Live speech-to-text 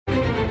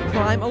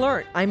Crime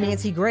Alert. I'm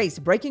Nancy Grace.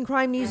 Breaking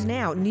crime news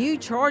now. New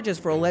charges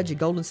for alleged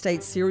Golden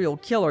State serial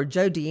killer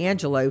Joe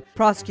D'Angelo.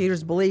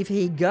 Prosecutors believe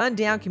he gunned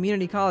down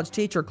community college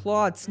teacher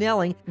Claude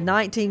Snelling in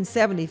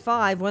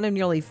 1975, one of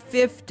nearly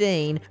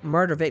 15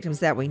 murder victims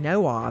that we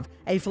know of.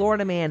 A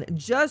Florida man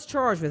just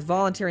charged with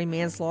voluntary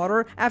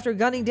manslaughter after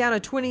gunning down a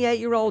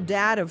 28-year-old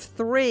dad of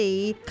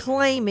 3,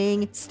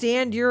 claiming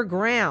stand your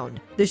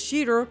ground. The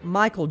shooter,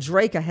 Michael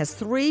Draka, has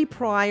 3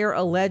 prior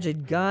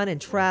alleged gun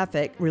and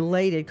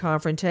traffic-related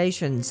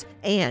confrontations.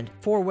 And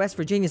 4 West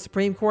Virginia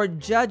Supreme Court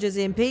judges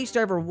impeached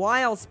over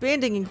wild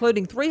spending,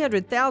 including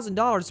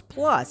 $300,000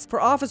 plus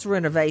for office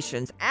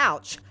renovations.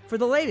 Ouch! For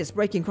the latest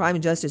breaking crime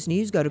and justice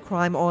news, go to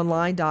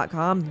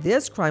crimeonline.com.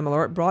 This crime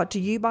alert brought to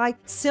you by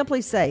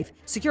Simply Safe.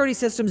 Security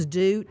systems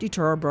do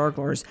deter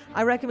burglars.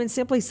 I recommend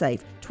Simply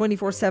Safe.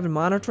 24/7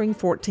 monitoring,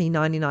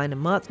 $14.99 a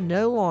month,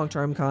 no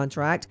long-term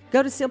contract.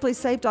 Go to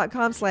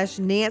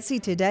simplysafe.com/Nancy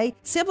today.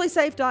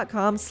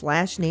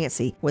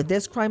 Simplysafe.com/Nancy. With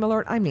this crime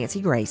alert, I'm Nancy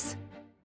Grace.